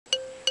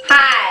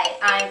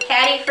I'm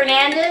Patty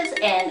Fernandez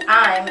and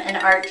I'm an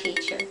art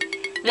teacher.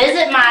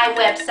 Visit my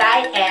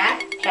website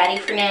at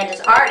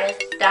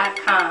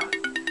pattyfernandezartist.com.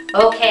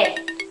 Okay,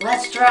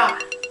 let's draw.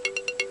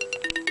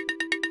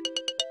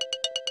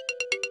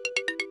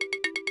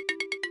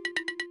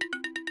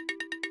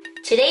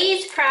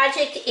 Today's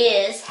project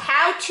is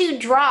how to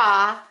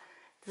draw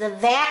the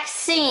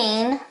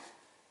vaccine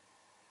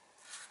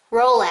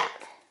rollout.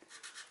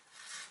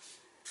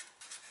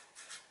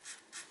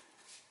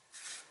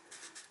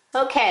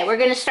 Okay, we're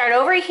going to start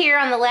over here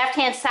on the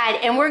left-hand side,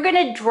 and we're going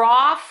to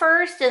draw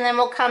first, and then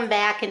we'll come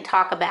back and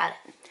talk about it.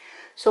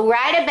 So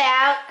right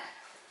about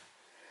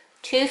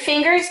 2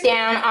 fingers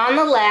down on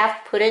the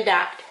left, put a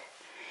dot.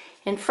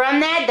 And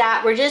from that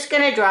dot, we're just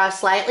going to draw a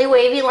slightly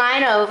wavy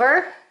line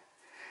over.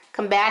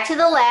 Come back to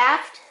the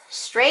left,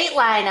 straight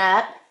line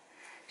up,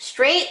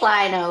 straight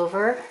line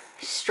over,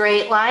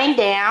 straight line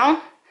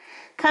down.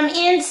 Come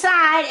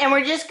inside, and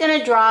we're just going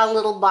to draw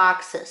little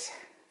boxes.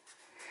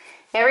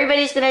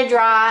 Everybody's going to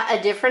draw a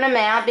different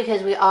amount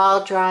because we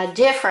all draw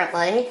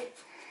differently,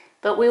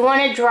 but we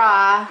want to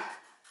draw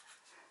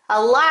a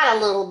lot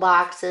of little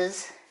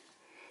boxes,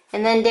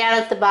 and then down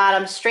at the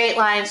bottom, straight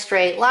line,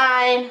 straight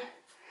line,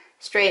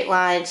 straight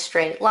line,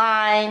 straight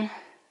line,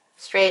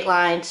 straight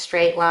line,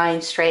 straight line,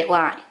 straight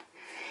line.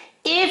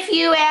 If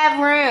you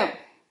have room,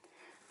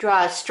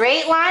 draw a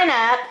straight line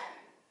up,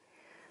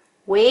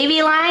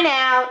 wavy line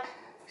out,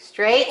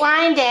 straight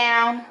line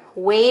down,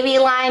 wavy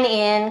line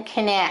in,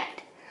 connect.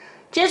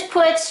 Just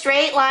put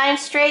straight line,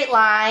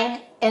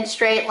 and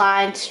straight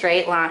line,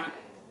 straight line.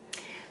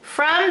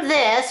 From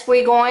this,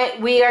 we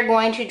are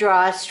going to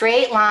draw a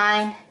straight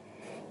line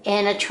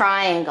and a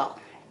triangle.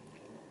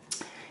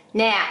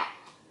 Now,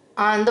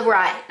 on the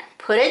right,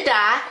 put a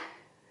dot,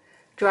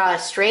 draw a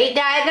straight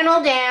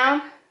diagonal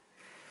down,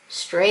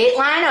 straight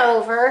line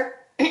over,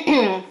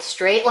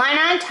 straight line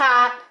on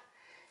top,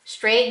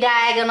 straight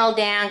diagonal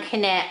down,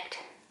 connect.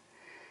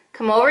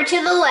 Come over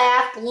to the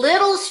left,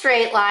 little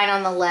straight line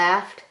on the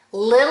left,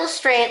 little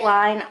straight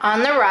line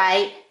on the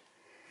right,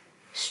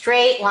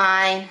 straight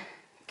line,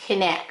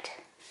 connect.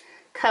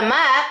 Come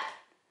up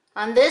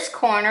on this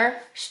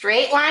corner,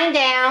 straight line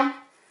down,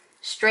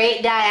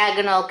 straight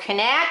diagonal,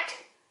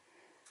 connect,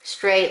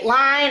 straight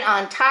line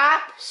on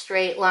top,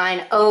 straight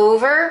line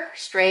over,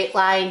 straight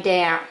line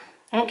down.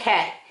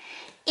 Okay,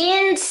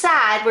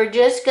 inside we're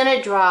just going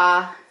to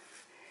draw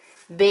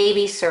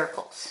baby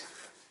circles.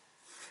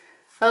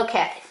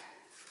 Okay,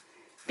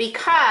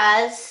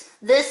 because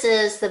this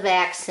is the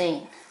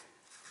vaccine.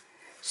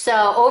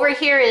 So over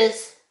here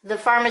is the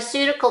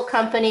pharmaceutical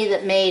company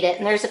that made it,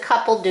 and there's a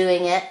couple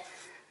doing it.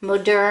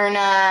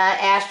 Moderna,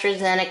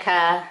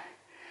 AstraZeneca,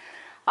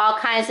 all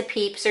kinds of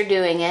peeps are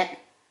doing it.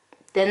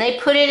 Then they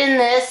put it in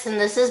this, and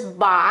this is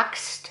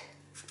boxed.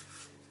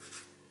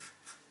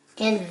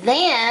 And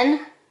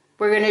then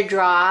we're going to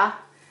draw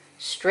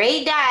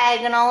straight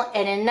diagonal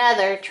and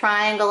another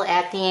triangle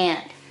at the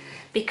end.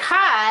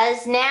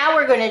 Because now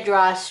we're going to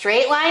draw a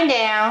straight line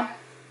down,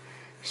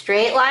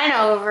 straight line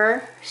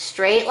over,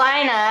 straight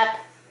line up,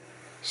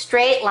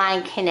 straight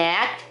line,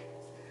 connect,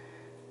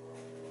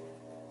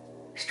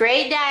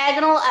 straight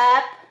diagonal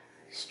up,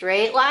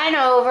 straight line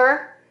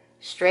over,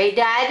 straight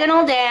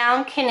diagonal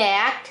down,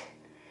 connect,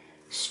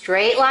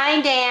 straight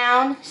line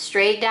down,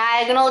 straight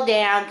diagonal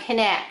down,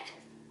 connect.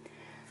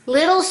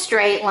 Little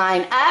straight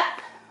line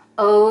up,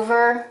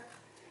 over,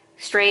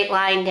 straight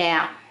line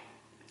down.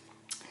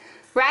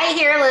 Right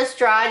here, let's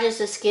draw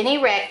just a skinny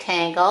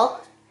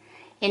rectangle.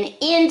 And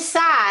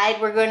inside,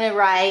 we're going to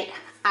write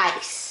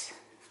ice.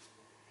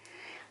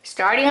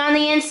 Starting on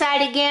the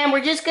inside again,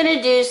 we're just going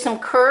to do some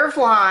curved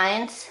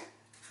lines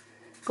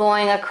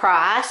going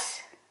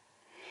across.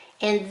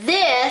 And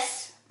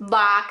this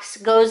box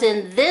goes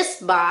in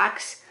this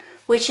box,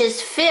 which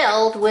is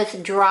filled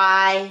with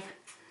dry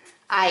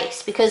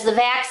ice. Because the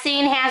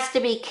vaccine has to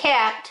be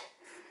kept,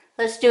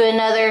 let's do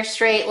another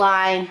straight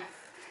line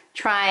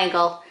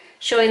triangle,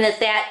 showing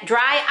that that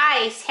dry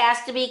ice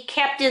has to be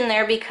kept in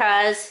there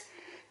because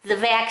the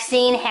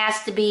vaccine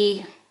has to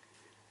be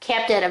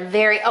kept at a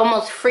very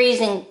almost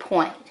freezing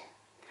point.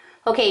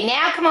 Okay,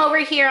 now come over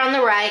here on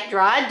the right,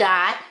 draw a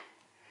dot,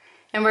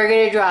 and we're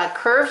going to draw a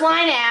curved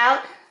line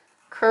out,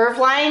 curved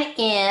line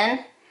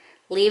in,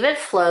 leave it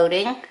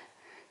floating.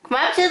 Come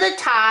up to the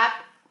top,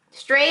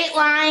 straight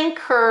line,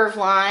 curved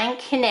line,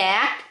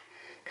 connect.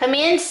 Come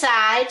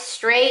inside,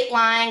 straight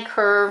line,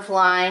 curved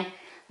line,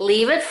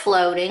 leave it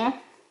floating.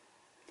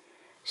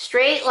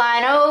 Straight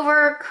line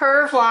over,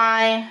 curved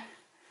line,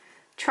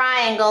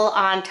 triangle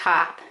on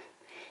top.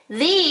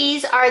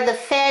 These are the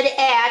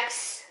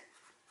FedEx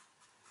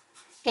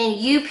and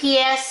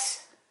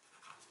UPS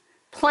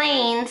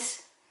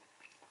planes.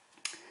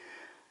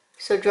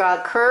 So draw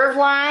a curved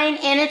line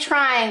and a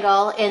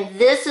triangle, and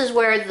this is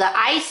where the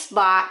ice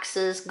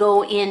boxes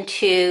go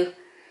into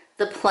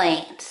the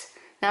planes.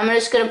 Now I'm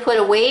just going to put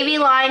a wavy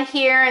line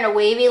here and a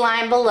wavy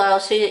line below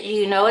so that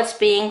you know it's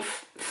being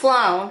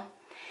flown.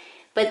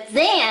 But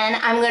then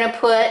I'm going to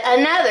put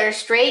another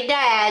straight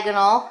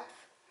diagonal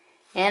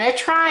and a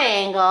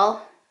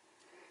triangle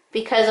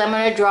because I'm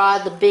going to draw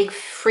the big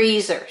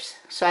freezers.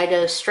 So I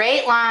do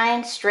straight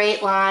line,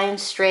 straight line,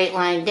 straight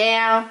line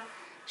down,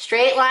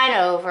 straight line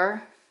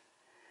over,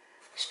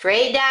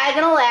 straight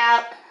diagonal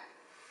out,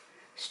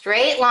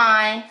 straight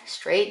line,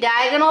 straight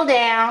diagonal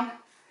down,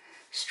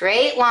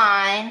 straight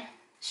line,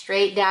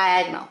 straight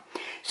diagonal.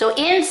 So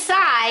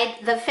inside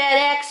the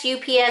FedEx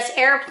UPS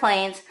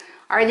airplanes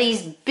are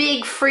these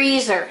big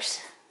freezers.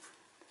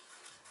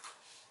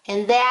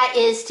 And that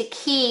is to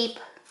keep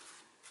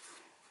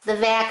the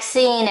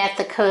vaccine at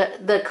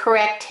the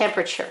correct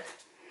temperature.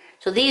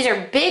 So these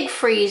are big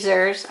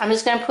freezers. I'm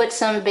just going to put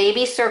some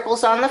baby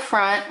circles on the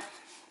front.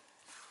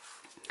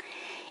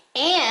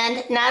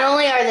 And not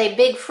only are they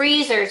big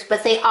freezers,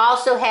 but they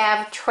also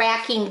have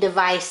tracking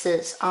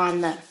devices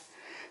on them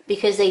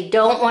because they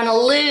don't want to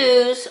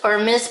lose or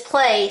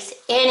misplace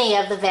any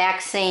of the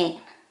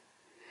vaccine.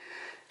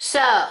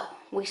 So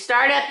we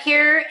start up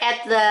here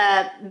at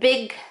the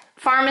big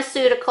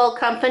pharmaceutical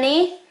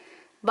company,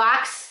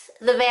 box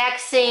the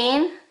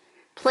vaccine,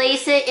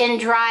 place it in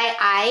dry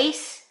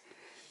ice,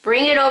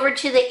 bring it over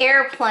to the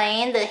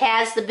airplane that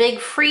has the big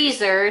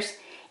freezers,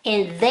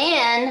 and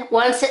then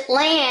once it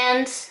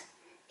lands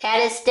at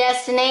its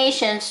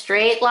destination,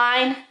 straight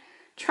line,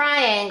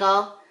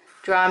 triangle,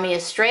 draw me a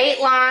straight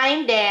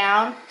line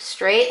down,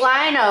 straight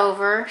line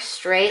over,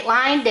 straight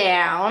line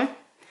down,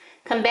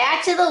 come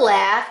back to the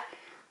left,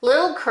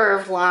 little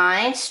curved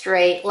line,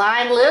 straight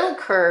line, little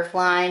curved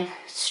line,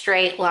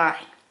 straight line.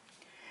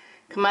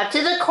 Come up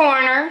to the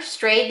corner,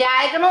 straight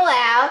diagonal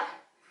out,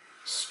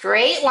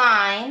 straight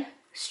line,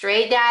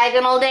 straight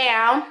diagonal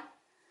down,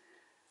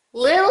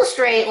 little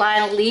straight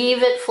line,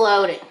 leave it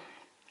floating.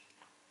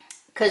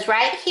 Because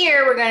right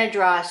here we're going to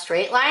draw a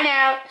straight line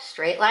out,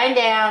 straight line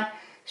down,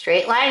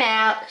 straight line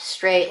out,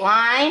 straight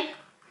line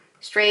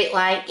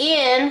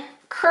in,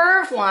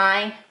 curved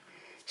line,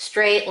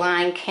 straight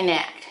line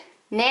connect.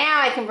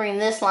 Now I can bring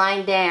this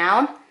line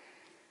down,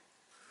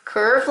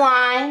 curved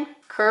line,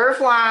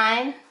 curved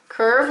line,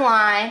 curved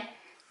line,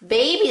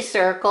 baby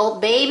circle,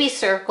 baby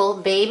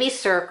circle, baby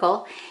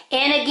circle.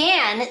 And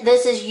again,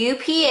 this is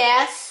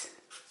UPS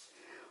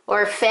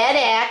or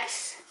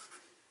FedEx.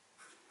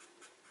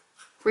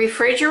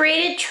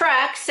 Refrigerated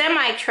trucks,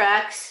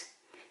 semi-trucks,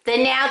 that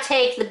now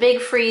take the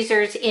big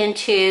freezers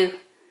into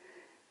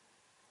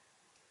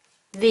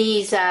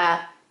these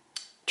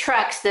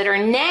trucks that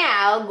are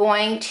now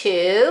going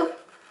to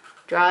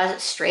draw a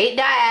straight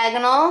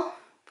diagonal,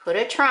 put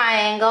a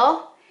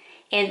triangle,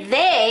 and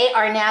they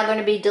are now going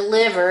to be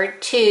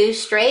delivered to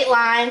straight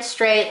line,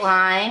 straight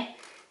line,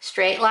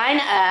 straight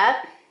line up,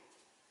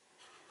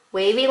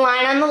 wavy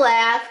line on the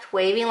left,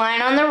 wavy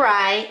line on the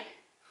right,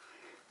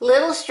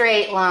 little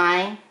straight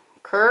line,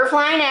 curved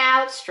line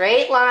out,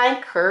 straight line,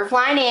 curved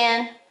line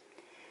in,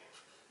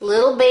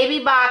 little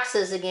baby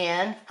boxes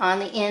again on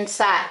the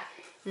inside.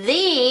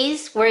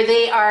 These, where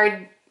they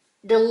are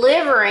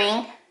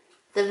delivering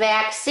the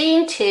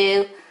vaccine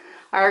to,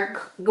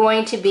 are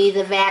going to be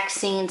the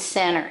vaccine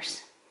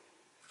centers.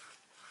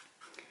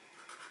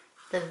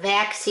 The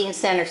vaccine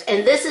centers.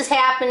 And this is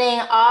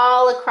happening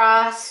all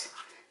across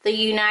the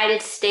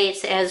United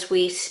States as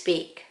we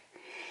speak.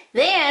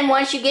 Then,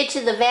 once you get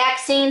to the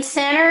vaccine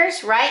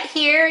centers, right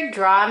here,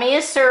 draw me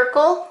a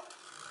circle.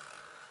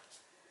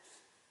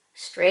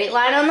 Straight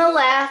line on the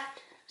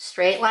left,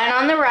 straight line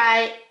on the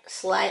right,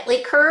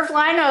 slightly curved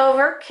line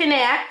over,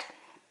 connect.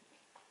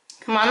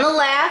 Come on the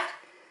left,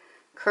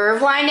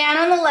 curved line down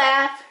on the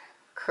left,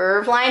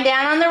 curved line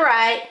down on the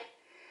right,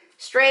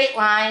 straight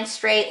line,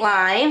 straight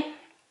line.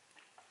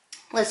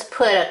 Let's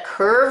put a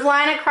curved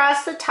line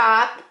across the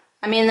top,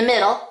 the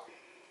middle.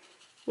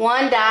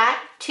 One dot,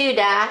 two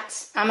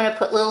dots. I'm going to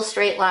put little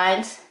straight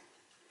lines.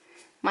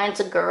 Mine's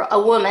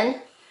a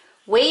woman.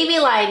 Wavy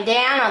line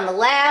down on the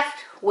left,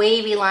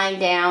 wavy line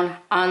down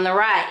on the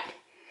right.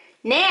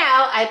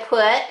 Now I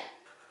put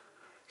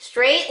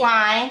straight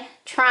line,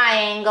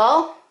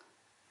 triangle.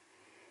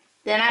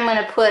 Then I'm going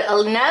to put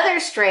another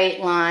straight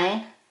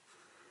line,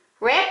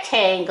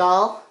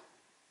 rectangle,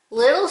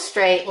 little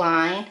straight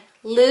line,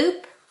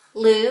 loop,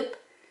 loop,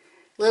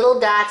 little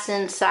dots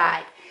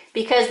inside.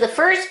 Because the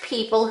first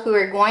people who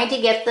are going to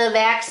get the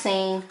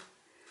vaccine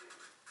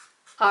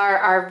are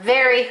our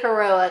very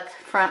heroic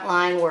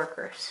frontline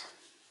workers.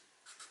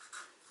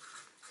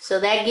 So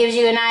that gives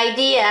you an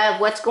idea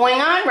of what's going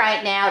on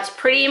right now. It's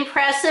pretty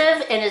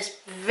impressive and it's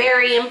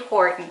very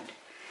important.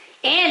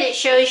 And it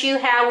shows you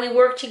how we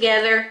work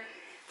together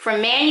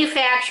from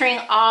manufacturing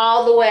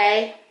all the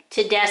way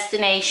to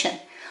destination.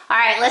 All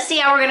right, let's see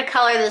how we're going to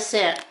color this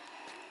in.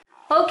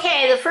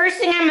 Okay, the first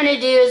thing I'm going to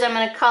do is I'm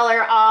going to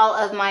color all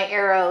of my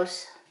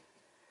arrows,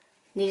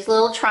 these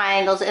little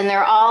triangles, and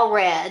they're all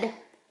red.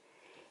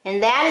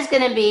 And that is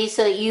going to be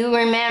so that you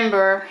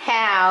remember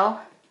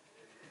how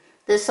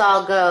this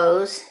all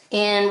goes,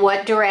 in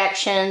what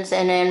directions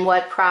and in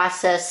what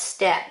process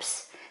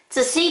steps. It's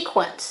a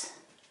sequence.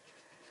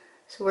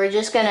 So we're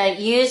just going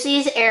to use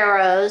these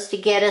arrows to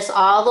get us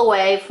all the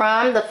way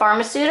from the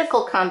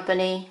pharmaceutical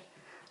company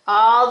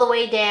all the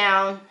way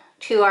down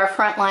to our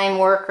frontline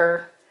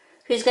worker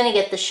who's going to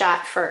get the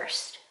shot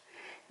first.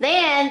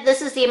 Then,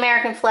 this is the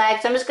American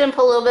flag, so I'm just going to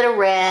put a little bit of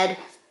red.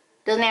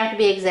 Doesn't have to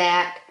be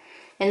exact.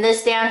 And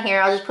this down here,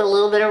 I'll just put a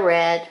little bit of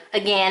red.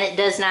 Again, it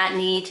does not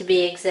need to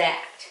be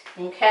exact.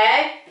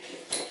 Okay?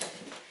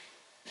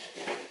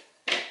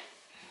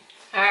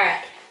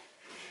 Alright.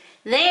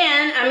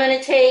 Then, I'm going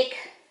to take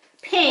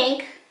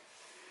pink,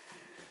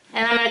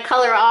 and I'm going to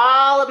color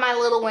all of my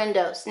little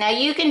windows. Now,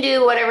 you can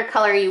do whatever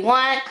color you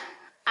want.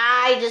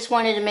 I just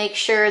wanted to make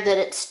sure that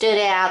it stood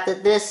out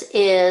that this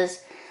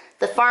is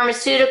the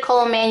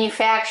pharmaceutical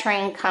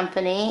manufacturing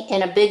company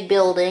in a big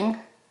building.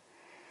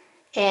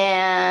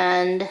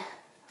 And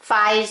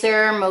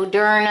Pfizer,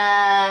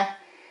 Moderna,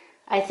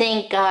 I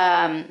think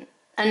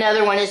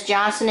another one is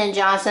Johnson &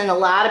 Johnson. A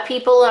lot of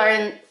people are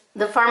in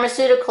the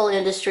pharmaceutical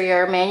industry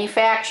are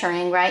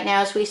manufacturing right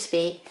now as we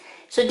speak.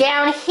 So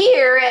down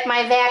here at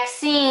my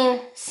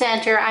vaccine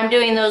center, I'm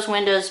doing those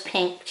windows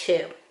pink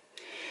too.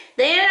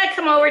 Then I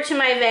come over to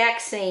my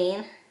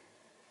vaccine,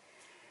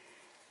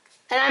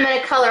 and I'm going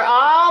to color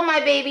all my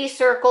baby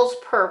circles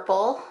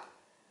purple.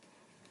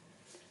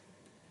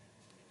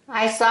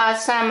 I saw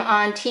some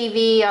on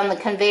TV on the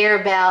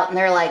conveyor belt, and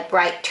they're like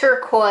bright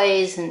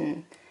turquoise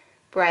and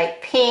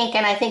bright pink,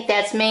 and I think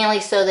that's mainly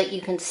so that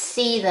you can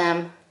see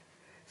them,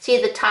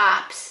 see the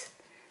tops,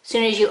 as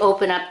soon as you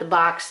open up the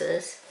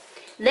boxes.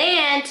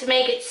 Then, to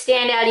make it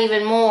stand out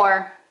even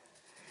more,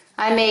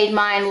 I made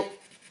mine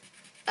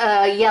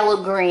a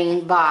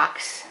yellow-green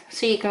box,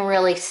 so you can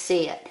really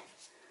see it.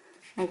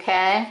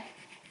 Okay?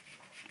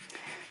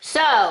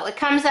 So, it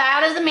comes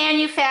out of the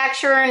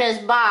manufacturer in his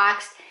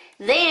box.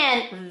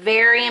 Then,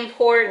 very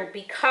important,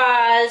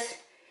 because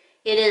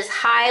it is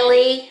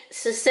highly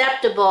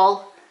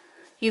susceptible,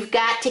 you've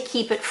got to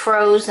keep it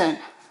frozen.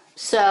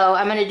 So,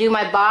 I'm going to do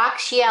my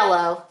box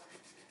yellow,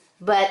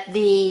 but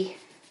the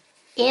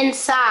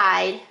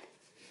inside,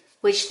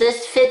 which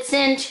this fits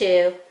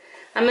into,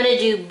 I'm going to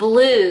do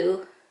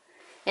blue,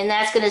 and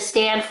that's going to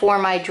stand for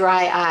my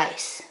dry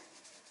ice.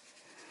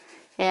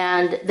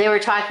 And they were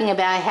talking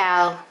about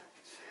how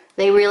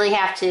they really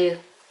have to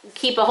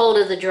keep a hold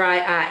of the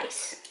dry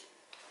ice.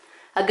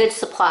 A good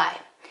supply.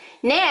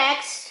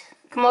 Next,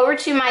 come over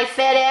to my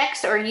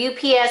FedEx or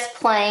UPS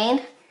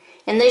plane,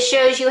 and this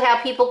shows you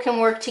how people can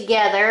work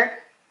together.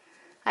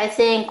 I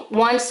think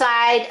one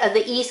side of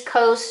the East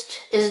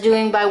Coast is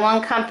doing by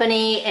one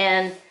company,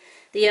 and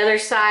the other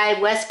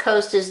side, West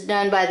Coast, is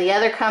done by the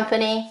other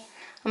company.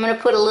 I'm going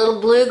to put a little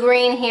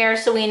blue-green here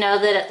so we know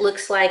that it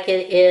looks like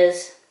it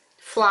is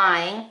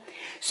flying.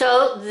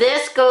 So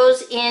this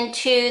goes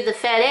into the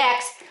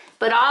FedEx,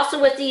 but also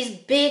with these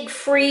big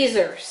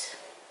freezers.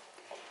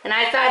 And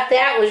I thought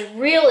that was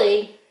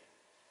really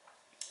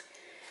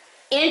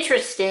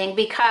interesting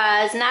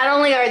because not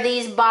only are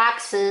these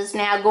boxes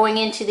now going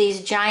into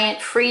these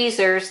giant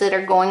freezers that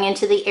are going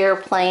into the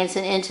airplanes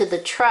and into the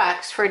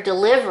trucks for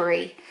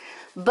delivery,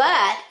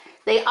 but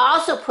they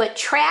also put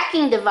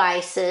tracking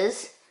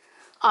devices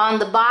on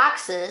the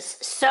boxes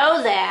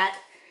so that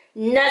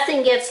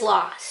nothing gets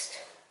lost.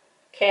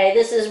 Okay,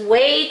 this is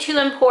way too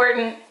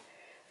important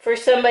for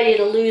somebody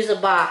to lose a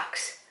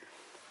box.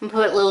 I'm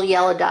gonna put little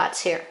yellow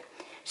dots here.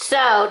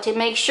 So to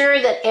make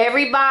sure that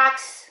every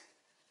box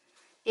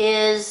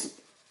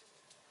is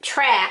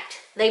tracked,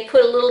 they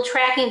put little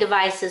tracking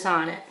devices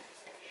on it.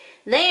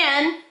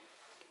 Then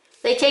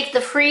they take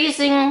the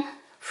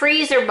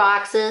freezer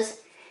boxes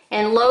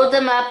and load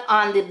them up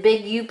on the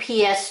big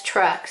UPS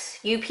trucks,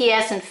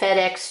 UPS and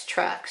FedEx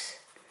trucks.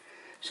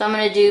 So I'm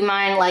going to do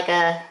mine like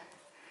a,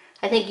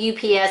 I think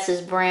UPS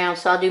is brown,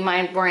 so I'll do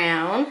mine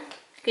brown.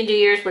 You can do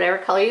yours whatever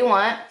color you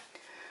want.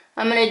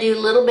 I'm going to do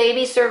little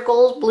baby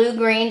circles,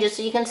 blue-green, just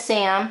so you can see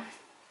them,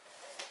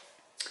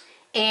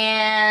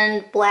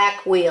 and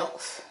black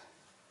wheels.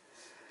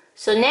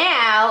 So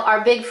now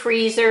our big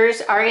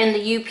freezers are in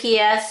the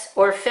UPS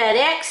or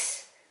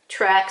FedEx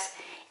trucks,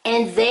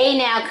 and they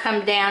now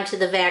come down to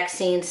the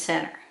vaccine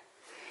center.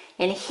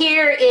 And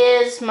here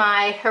is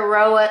my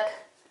heroic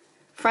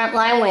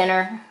frontline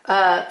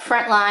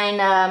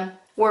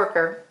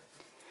worker.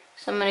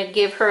 So I'm going to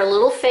give her a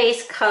little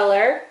face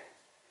color.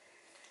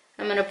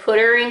 I'm going to put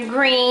her in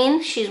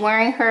green. She's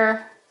wearing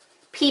her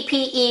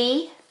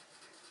PPE,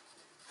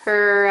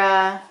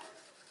 her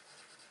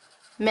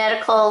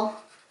medical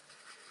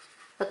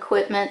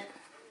equipment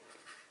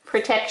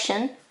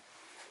protection.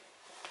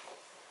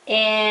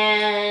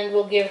 And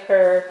we'll give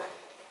her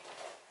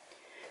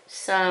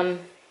some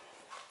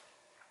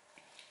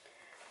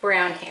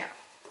brown hair.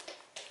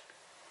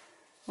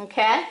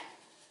 Okay?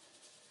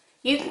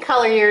 You can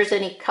color yours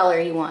any color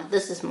you want.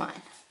 This is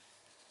mine.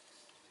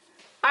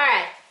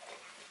 Alright.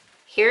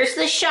 Here's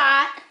the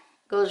shot.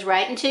 Goes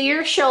right into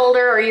your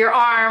shoulder or your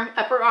arm,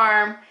 upper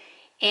arm.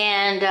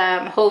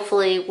 And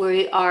hopefully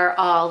we are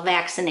all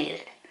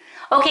vaccinated.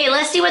 Okay,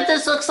 let's see what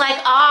this looks like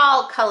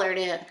all colored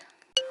in.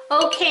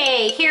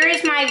 Okay, here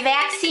is my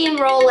vaccine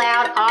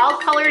rollout, all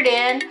colored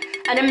in.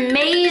 An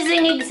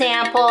amazing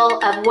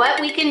example of what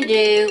we can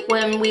do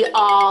when we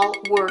all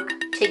work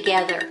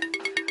together.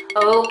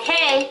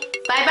 Okay,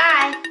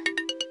 bye-bye.